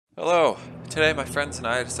Hello. Today my friends and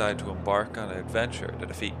I decided to embark on an adventure to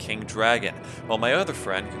defeat King Dragon, while my other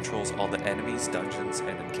friend controls all the enemies, dungeons,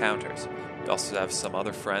 and encounters. We also have some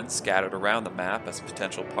other friends scattered around the map as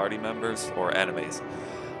potential party members or enemies.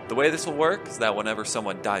 The way this will work is that whenever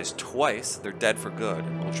someone dies twice, they're dead for good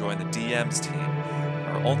and will join the DM's team.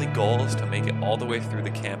 Our only goal is to make it all the way through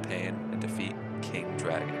the campaign and defeat King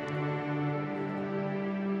Dragon.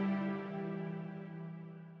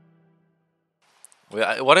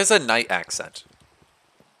 What is a knight accent?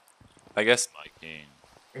 I guess. My king.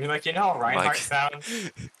 You're like, you know how Reinhardt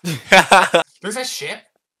sounds? There's a ship.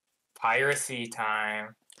 Piracy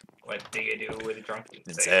time. What do you do with a drunken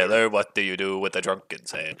sailor? Sailor, what do you do with a drunken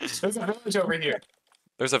sailor? There's a village over here.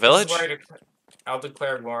 There's a village? I'll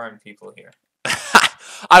declare war on people here.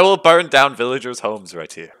 I will burn down villagers' homes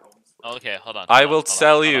right here. Okay, hold on. I will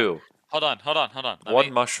sell you. Hold on.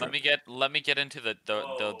 One mushroom. Let me get into the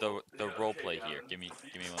role play here. Give me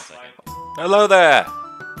 1 second. Hello there.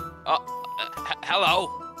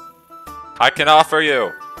 Hello. I can offer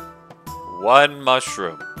you one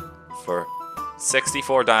mushroom for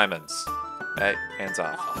 64 diamonds. Hey, hands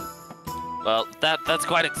off. Well, that's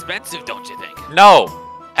quite expensive, don't you think? No,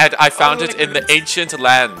 and I found it in the ancient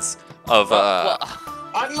lands of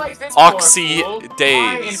Unlike this ASKII poor fool,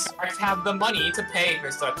 days. I in fact have the money to pay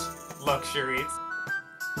for such luxuries.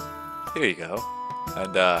 Here you go.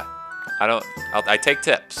 And I take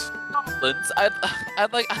tips. Linz,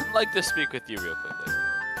 I'd like to speak with you real quickly.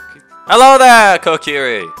 Hello there,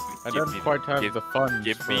 Kokiri. I don't quite have the funds.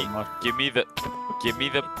 Give me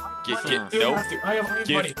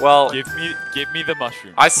the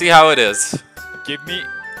mushroom. I see how it is. Give me,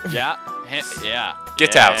 yeah.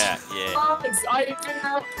 Get out. Yeah.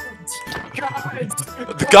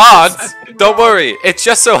 The gods? Don't worry, it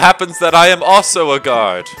just so happens that I am also a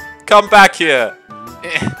guard. Come back here.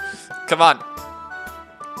 Come on.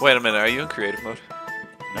 Wait a minute, are you in creative mode?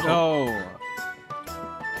 No.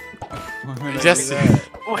 Yes.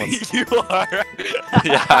 Wait, you are.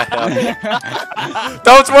 Yeah, I am.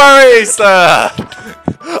 Don't worry, sir.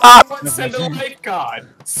 Send a light god.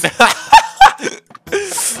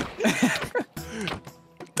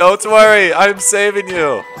 Don't worry, I'm saving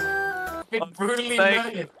you. Brutally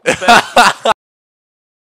Thank- murdered.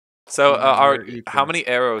 So, how many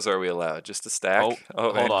arrows are we allowed? Just a stack? Oh,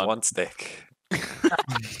 hold and on. one stick.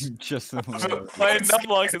 Just a My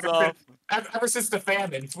numlock is off. Ever since the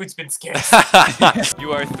famine, food's been scarce.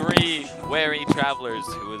 You are 3 wary travelers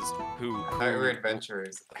who We're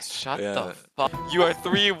adventurers. Shut Yeah. the fuck. You are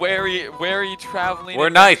 3 wary traveling. We're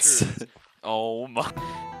knights. adventurers. Oh my.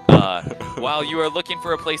 While you are looking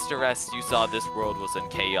for a place to rest, you saw this world was in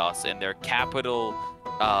chaos, and their capital,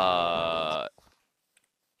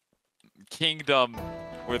 kingdom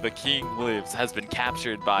where the king lives has been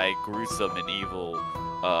captured by gruesome and evil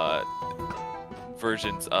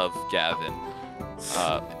versions of Gavin.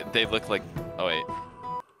 They look like, oh wait,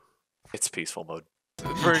 It's peaceful mode.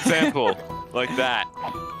 for example, like that.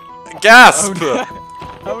 Gasp!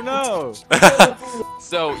 Oh no!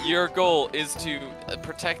 So your goal is to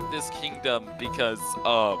protect this kingdom because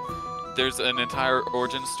there's an entire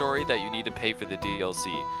origin story that you need to pay for the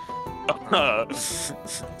DLC.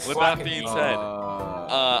 With that being said,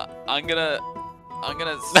 I'm gonna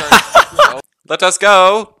start. Let us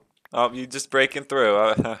go! Oh, you just breaking through.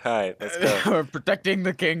 Alright, let's go. We're protecting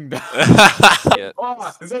the kingdom. Yeah.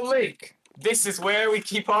 Oh, there's a lake. This is where we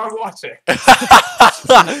keep our water.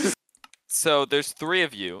 So there's 3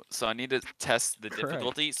 of you, so I need to test the Correct.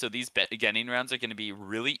 difficulty. So these beginning rounds are going to be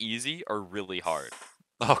really easy or really hard.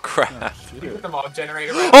 Oh crap. Put the mob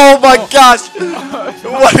generator. Oh my gosh!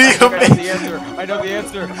 What do you I know mean? the answer. I know the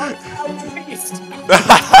answer.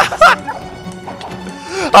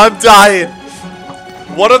 I'm dying!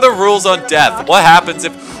 What are the rules on death? What happens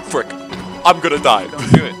if... Frick. I'm gonna die.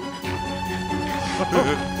 Don't do it.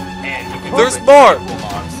 There's more!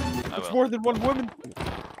 I It's will. more than one woman.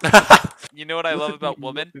 You know what I love about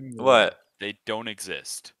women? What? They don't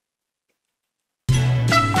exist.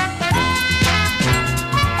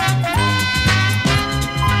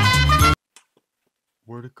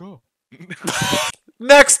 Where'd it go?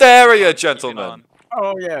 Next area, Keep it gentlemen. on.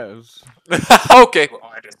 Oh yes. Okay,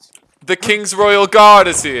 the King's Royal Guard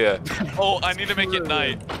is here. Oh, I need to make it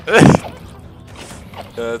night.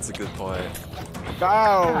 That's a good point.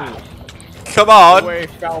 Bow. Come on! Away,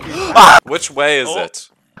 Falby. Which way is Oh. it?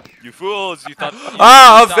 You fools! You thought.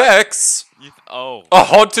 Ah, a you thought- Vex! Oh. A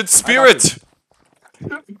haunted spirit!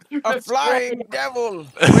 A flying devil.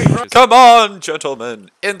 Come on,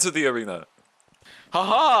 gentlemen, into the arena.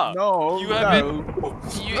 Haha! No. You have no.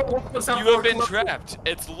 You have been trapped.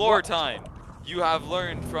 It's lore time. You have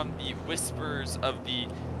learned from the whispers of the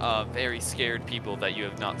very scared people that you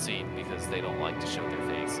have not seen because they don't like to show their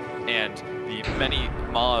face, and the many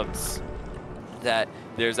mobs that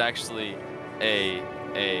there's actually a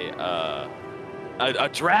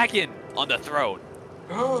dragon on the throne.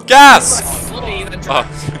 Gas!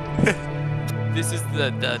 This is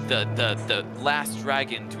the last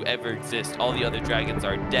dragon to ever exist. All the other dragons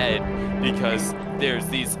are dead because there's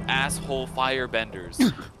these asshole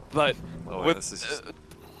firebenders. But Oh, this is just...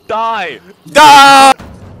 die! Die!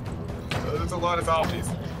 There's a lot of zombies.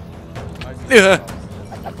 Yeah.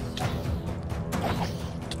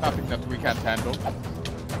 Nothing that we can't handle.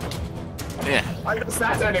 Yeah. I guess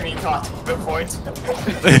that enemy caught the point.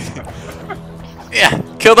 Yeah.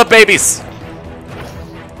 Kill the babies.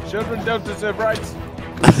 Children don't deserve rights.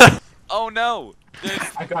 Oh no!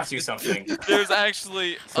 I got you something. There's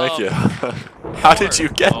actually. Thank you. How did you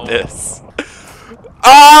get Oh. this?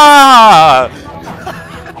 Ah!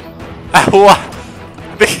 What?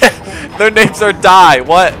 Their names are Die.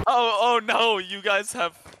 What? Oh no! You guys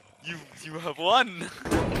have. You have won.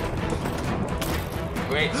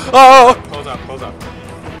 Wait. Oh! Hold up.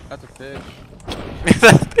 That's a fish.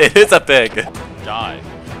 It is a pig. Die.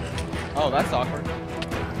 Oh, that's awkward.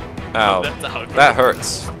 Ow. That's how it That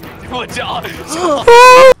hurts. Oh, John.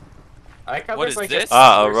 I like how What there's is like this?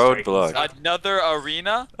 Ah, a striking roadblock. stuff. Another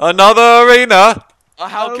arena? Another arena.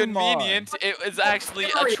 How Oh convenient! It is actually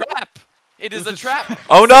a trap. It is a trap.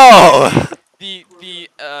 Oh no! The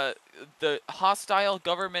hostile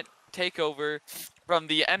government takeover from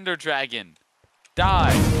the Ender Dragon.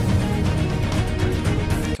 Die.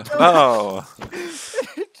 No.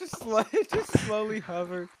 just slowly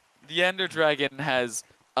hover. The Ender Dragon has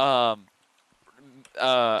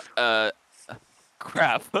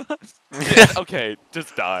crap. Okay,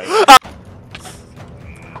 just die.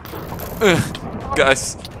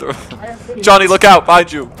 Guys, Johnny, look out!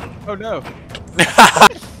 Behind you. Oh no.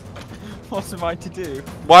 What am I to do?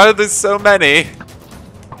 Why are there so many?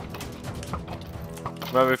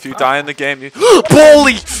 Remember, if you die in the game, you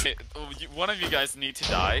Bully! One of you guys need to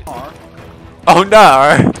die. Oh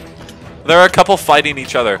no! There are a couple fighting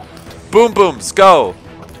each other. Boom booms, go!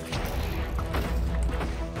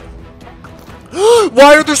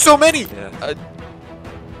 Why are there so many? Yeah.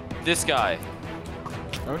 This guy.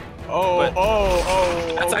 Oh, But-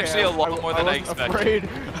 oh. That's okay, actually a lot more than I wasn't expected.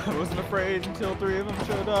 I wasn't afraid until 3 of them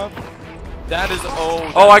showed up. That is Oh,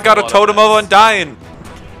 I that's got a lot of totem of enemies. undying.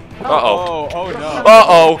 Uh-oh. Oh no.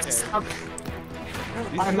 Uh-oh. This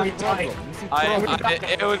I is might a die. problem. This is a problem.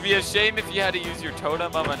 It would be a shame if you had to use your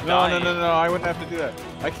totem of No, undying. no, I wouldn't have to do that.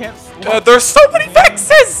 I can't. There's so many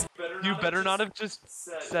faces! You better not have just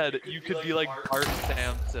said you could be like Bart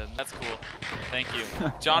Sampson. That's cool. Thank you.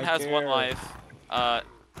 John I has one care. life.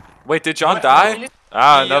 Wait, did John die?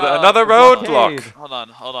 Ah, The, another okay. roadblock. Hold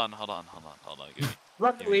on.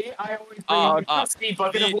 Luckily, I always bring a speed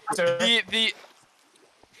bucket of water. The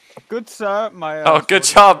Good sir, my. Oh, good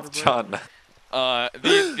job, John.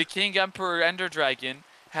 the King Emperor Ender Dragon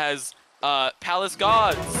has Palace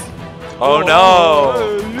Gods. Oh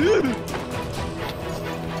no!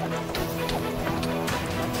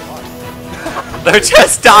 They're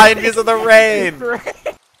just dying because of the rain.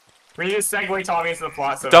 We need to segue Tommy into the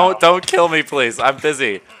plot. So Don't kill me, please. I'm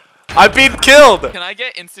busy. I'm being killed. Can I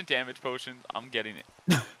get instant damage potions? I'm getting it.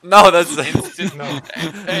 No, that's Instant. No.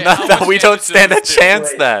 Hey, no, how no, much we don't damage stand a does this do?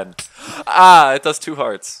 chance then. Ah, it does 2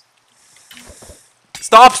 hearts.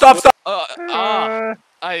 Stop!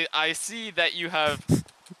 I see that you have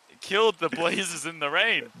killed the blazes in the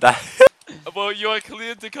rain. That Well, you are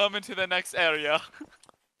cleared to come into the next area.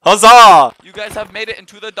 Huzzah! You guys have made it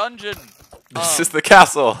into the dungeon. This is the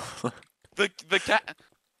castle. The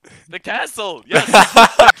castle. Yes.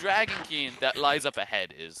 The Dragon King that lies up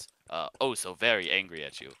ahead is oh so very angry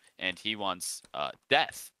at you, and he wants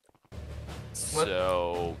death. What?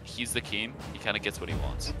 So he's the king. He kind of gets what he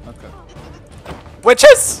wants. Okay.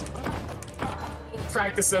 Witches!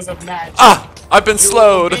 Practices of magic. Ah! I've been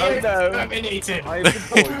slowed. You will be no. exterminated. I have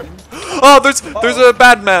been poisoned. Oh, there's a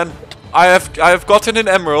bad man. I have gotten an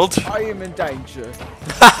emerald. I am in danger.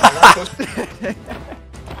 It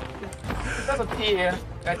does appear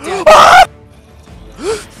that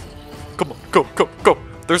Come on, go.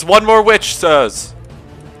 There's one more witch, sirs.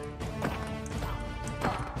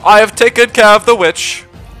 I have taken care of the witch.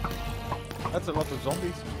 That's a lot of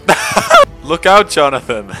zombies. Look out,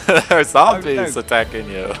 Jonathan. There's zombies no. attacking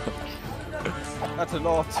you. That's a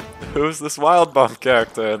lot. Who's this wild bomb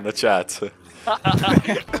character in the chat?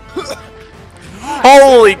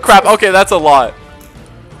 Holy crap. Okay, that's a lot.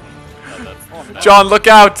 John, look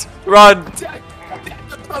out. Run.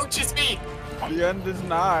 approaches me. The end is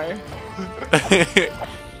nigh.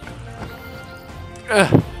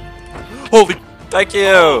 Holy, thank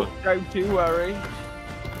you. Don't you worry.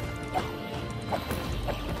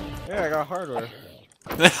 Yeah, I got hardware.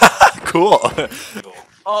 Cool.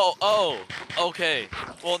 Okay.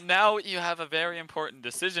 Well, now you have a very important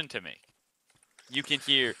decision to make. You can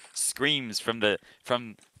hear screams from the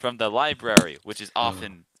library, which is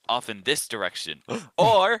often this direction,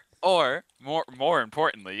 or more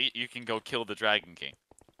importantly, you can go kill the Dragon King.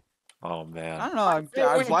 Oh I man. don't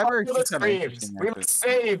know. Library keeps kind of interesting. We must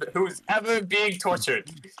save who's ever being tortured.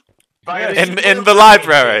 In the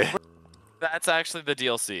library. That's actually the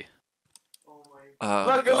DLC.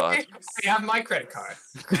 Luckily, God. I have my credit card.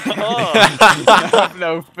 Have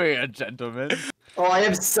no fear, gentlemen. Oh, I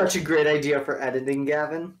have such a great idea for editing,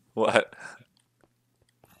 Gavin. What?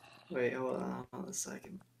 Wait, hold on a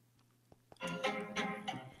second.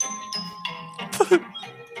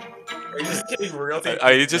 Are you just getting royalty?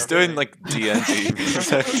 Are you just doing like DND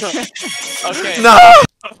music? Okay. No.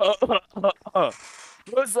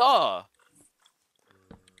 Huzzah!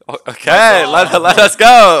 Okay, let us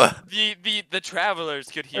go. The travelers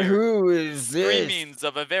could hear Who is this? screamings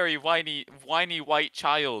of a very whiny white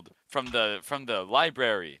child from the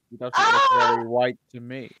library. He doesn't look very white to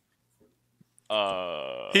me.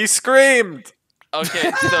 He screamed.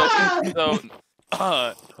 Okay, so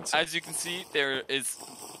as you can see, there is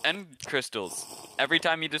end crystals. Every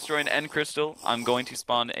time you destroy an end crystal, I'm going to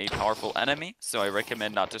spawn a powerful enemy. So I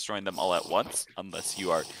recommend not destroying them all at once, unless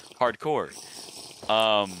you are hardcore.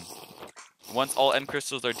 Once all end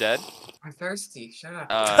crystals are dead, I'm thirsty. Shut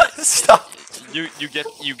up. Stop. you get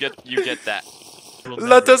that.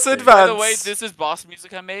 Let us advance. By the way, this is boss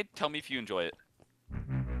music I made. Tell me if you enjoy it.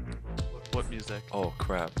 What music? Oh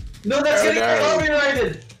crap. No, that's getting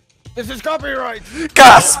copyrighted! This is copyright.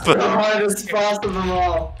 Gasp. The hardest boss of them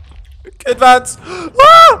all. Advance.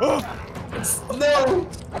 Ah! No!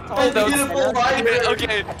 A beautiful library!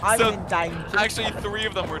 Okay, I'm so in danger. actually 3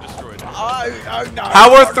 of them were destroyed. Oh no.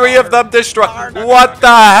 How are 3 of them destroyed? What the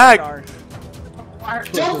heck?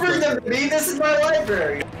 Don't bring them to me, this is my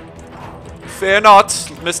library! Fear not,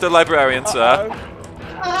 Mr. Librarian, sir.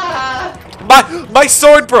 Ah! My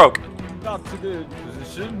sword broke. Not a good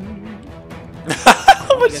position.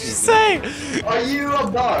 What'd you say? Are you a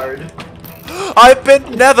bard? I've been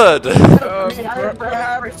nethered.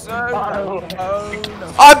 Perhaps so. Oh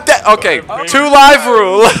no. I'm dead. Okay, 2 live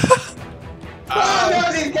rule. Oh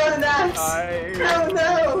no, he's got an axe! Oh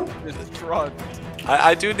no! Distraught.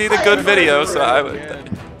 I do need a good video, so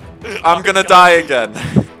I'm gonna die again.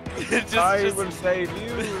 I will save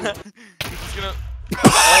you. Just gonna.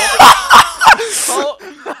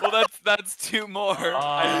 Well, that's 2 more.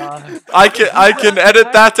 I can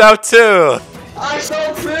edit that out too. I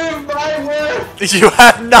shall prove my worth! You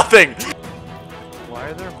have nothing. Why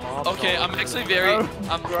are there mobs? Okay, I'm actually very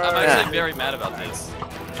mad about this.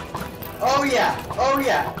 Oh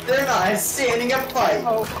yeah, they're not standing up fight.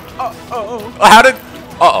 How did?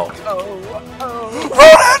 Uh-oh.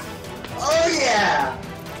 Ronan! Oh yeah!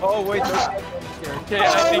 Oh wait. Okay,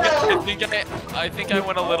 I think I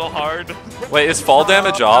went a little hard. Wait, is fall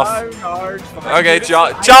damage off? Okay, Okay,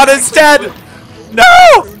 John is dead. No.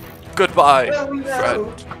 Goodbye, Oh no!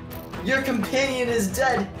 friend. Your companion is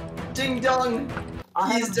dead! Ding dong!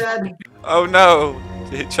 He's dead! Oh no,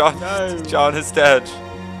 John. No. John is dead.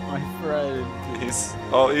 My friend. He's.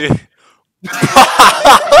 Oh, he.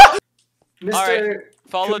 Mr. Alright.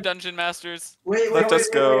 Follow Dungeon Masters. Wait, Let us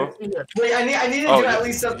go. Wait, I need to Oh, do at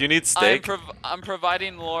least something. you need steak. I'm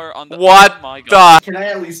providing lore on the. What Oh my God. Can I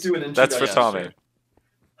at least do an introduction? That's for Tommy.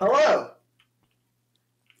 Hello!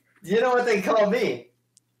 Do you know what they call me?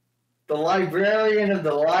 The librarian of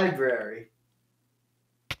the library.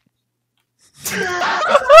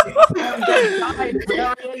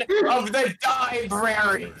 Librarian of the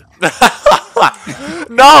library.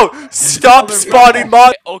 No! Stop spawning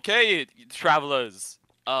mod. Okay, travelers.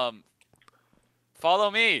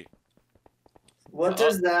 Follow me. What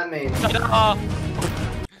does that mean?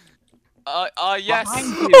 Yes.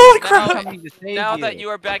 Holy crap! Now that you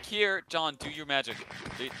are back here, John, do your magic.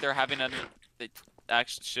 They're having an.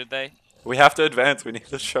 Actually, should they? We have to advance. We need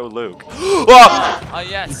to show Luke. Oh!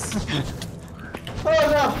 Yes. Oh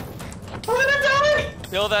no! I'm gonna die!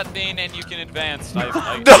 Kill that thing and you can advance. No!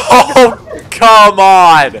 Come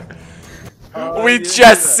on! We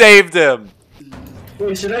just saved him.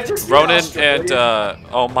 Wait, should I just be Ronan Australian? and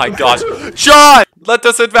oh my gosh, John! Let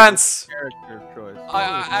us advance. Character choice.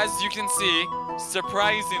 As you can see,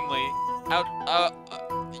 surprisingly,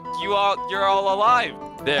 you're all alive.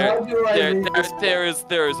 How do I make this There's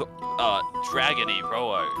dragony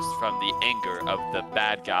roars from the anger of the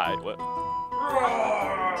bad guy. What?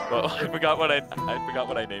 Well, I forgot what I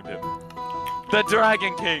named him. The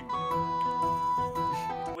Dragon King.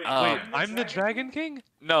 Wait, I'm the Dragon King?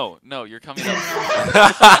 No, you're coming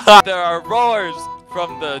up. There are roars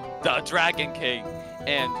from the Dragon King,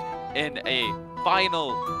 and in a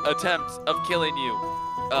final attempt of killing you,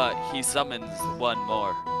 he summons one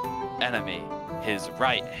more enemy, his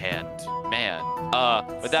right-hand man.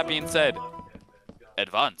 With that being said,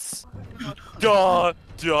 advance. Your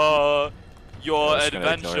just gonna ignore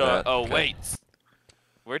adventure that. awaits.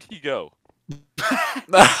 Where'd he go?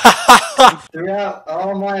 Throughout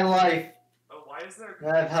all my life,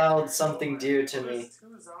 I've held something dear to me.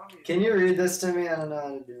 Can you read this to me? I don't know how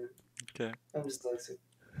to do it. Okay. I'm just listening.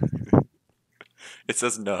 It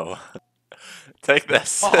says no. Take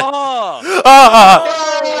this. Oh!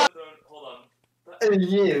 Ah! And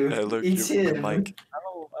you, Hey, Luke, it's you, the him. mic. I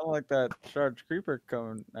don't like that charged creeper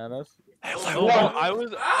coming at us. Hey, Oh, Luke. I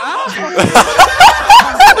was.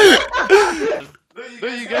 No,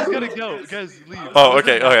 you guys gotta go. You guys leave. Oh,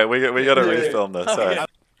 okay. We gotta refilm this. Sorry.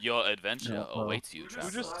 Your adventure awaits you, You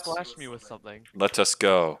traveler. just flashed me with something. Let us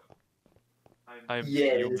go. I'm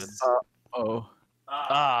Yes. human. Oh.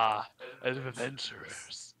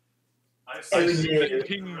 Adventurers. Oh, I see yeah. that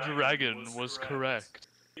King Dragon was correct.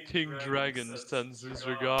 King Dragon sends his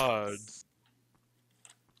regards.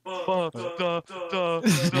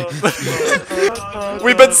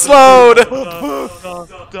 We've been slowed!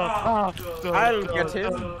 I'll get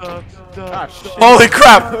him. Ah, shit. Holy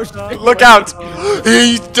crap! Look out!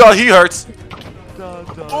 He hurts.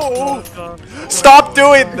 Stop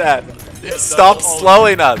doing that! Stop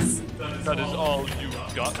slowing us! That is all you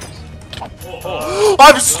got.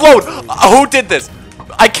 I'm slowed! Who did this?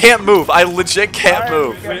 I can't move. I legit can't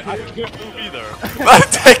move. Wait, I can't move either.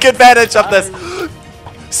 Take advantage of this.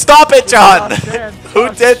 Stop it, John! Who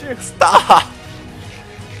did? Stop!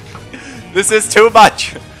 This is too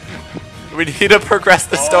much. We need to progress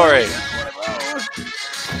the story.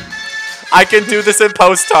 I can do this in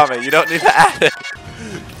post, Tommy. You don't need to add it.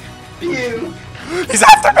 You. He's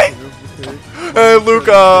after me! Hey,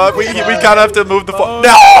 Luca, we kind of have to move the phone.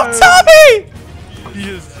 No, Tommy! He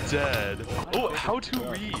is dead. Oh, how to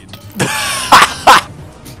read?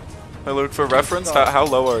 Hey, Luke, for reference, how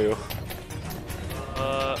low are you?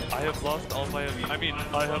 I have lost all my.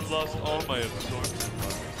 I have lost all my absorption.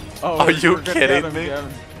 Oh, Are you we're gonna get kidding him, me? get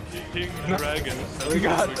him. King Dragon. We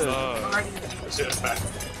got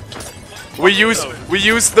We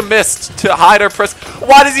use the mist to hide our press.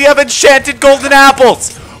 Why does he have enchanted golden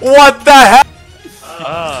apples? What the hell?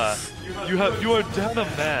 You are down a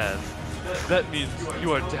man. That means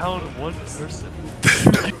you are down one person.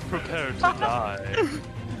 You prepare to die.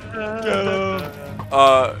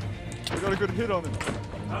 I got a good hit on him.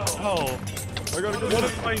 Oh, I got a good one hit.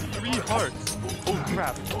 of my 3 hearts. Oh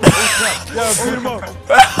crap. Yeah, beat him up.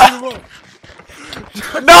 Beat him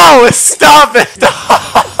up. No, stop it!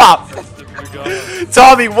 Stop!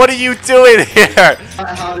 Tommy, what are you doing here?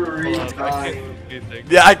 How to read I time. can't do anything.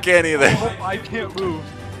 Yeah, I can't either. I can't move.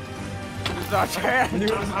 It's not chance.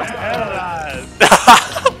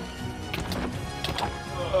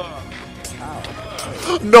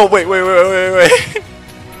 No, wait.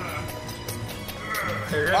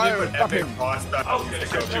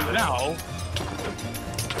 Now,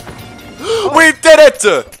 We did it!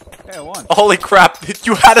 Hey, I won. Holy crap,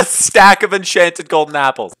 you had a stack of enchanted golden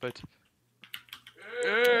apples. but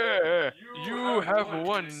you have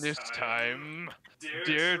won this time,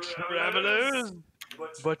 dear travelers.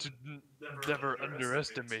 But never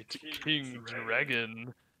underestimate King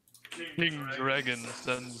Dragon. King Dragon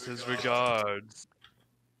sends his regards.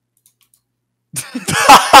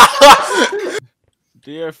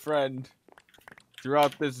 Dear friend,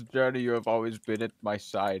 throughout this journey you have always been at my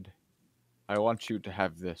side. I want you to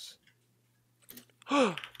have this.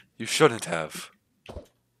 You shouldn't have.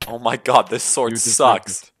 Oh my god, this sword You deserve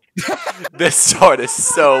sucks. This sword is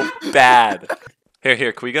so bad.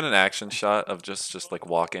 Here, can we get an action shot of just like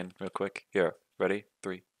walking real quick? Here, ready?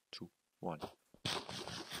 3, 2, 1.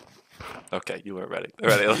 Okay, you were ready.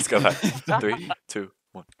 Ready, let's go back. 3, 2,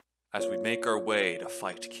 1. As we make our way to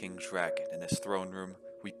fight King Dragon in his throne room,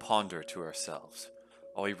 we ponder to ourselves.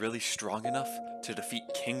 Are we really strong enough to defeat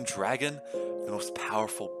King Dragon, the most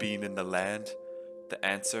powerful being in the land? The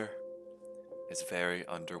answer is very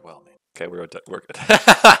underwhelming. Okay, we're good.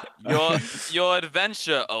 Your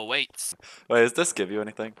adventure awaits. Wait, does this give you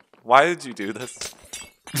anything? Why did you do this?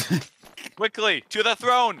 Quickly, to the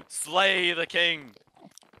throne! Slay the king!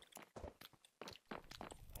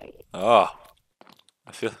 Oh,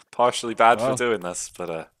 I feel partially bad Well. for doing this,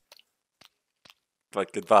 but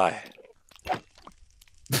goodbye.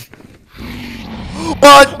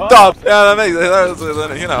 What the? Yeah, that makes that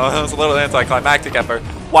was a little anticlimactic effort.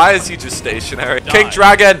 Why is he just stationary? King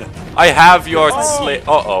Dragon, I have your slave.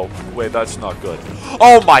 Uh-oh. Wait, that's not good.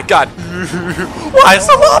 Oh my god. Why is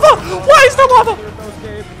the lava? Why is the lava?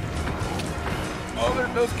 Oh,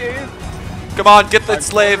 there's no escape. Come on, get the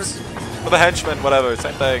slaves. Or the henchmen, whatever,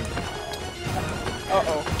 same thing.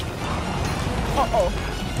 Uh-oh. Uh-oh.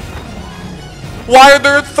 Why are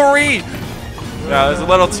there 3? Yeah, there's a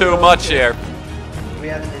little too much here. We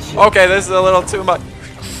have an issue. Okay, this is a little too much.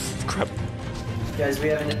 Crap. Guys, we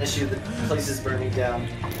have an issue. The place is burning down.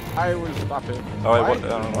 I will stop it. Oh, wait, why, what? I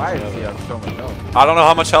don't know. why does he have so much health? I don't know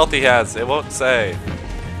how much health he has. It won't say.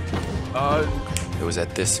 It was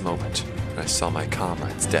at this moment that I saw my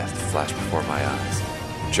comrade's death flash before my eyes.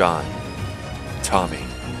 John, Tommy,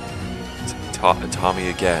 Tommy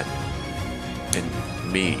again,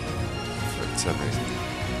 and me for some reason.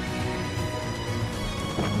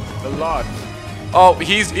 A lot. Oh,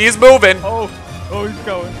 he's moving. Oh, he's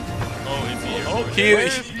going. Oh, is he? Oh,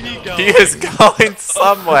 He is going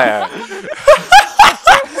somewhere.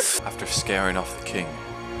 After scaring off the king,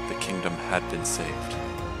 the kingdom had been saved.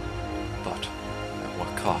 But at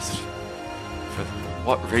what cost? For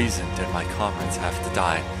what reason did my comrades have to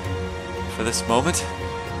die? For this moment?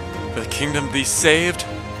 For the kingdom be saved?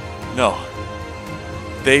 No.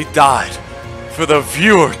 They died for the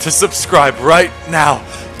viewer to subscribe right now.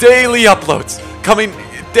 Daily uploads coming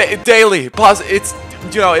daily. It's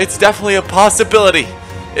it's definitely a possibility.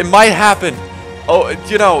 It might happen. Oh,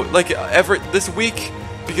 like this week,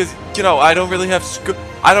 because I don't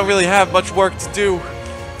really have much work to do,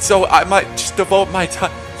 so I might just devote my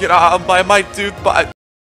time. I might do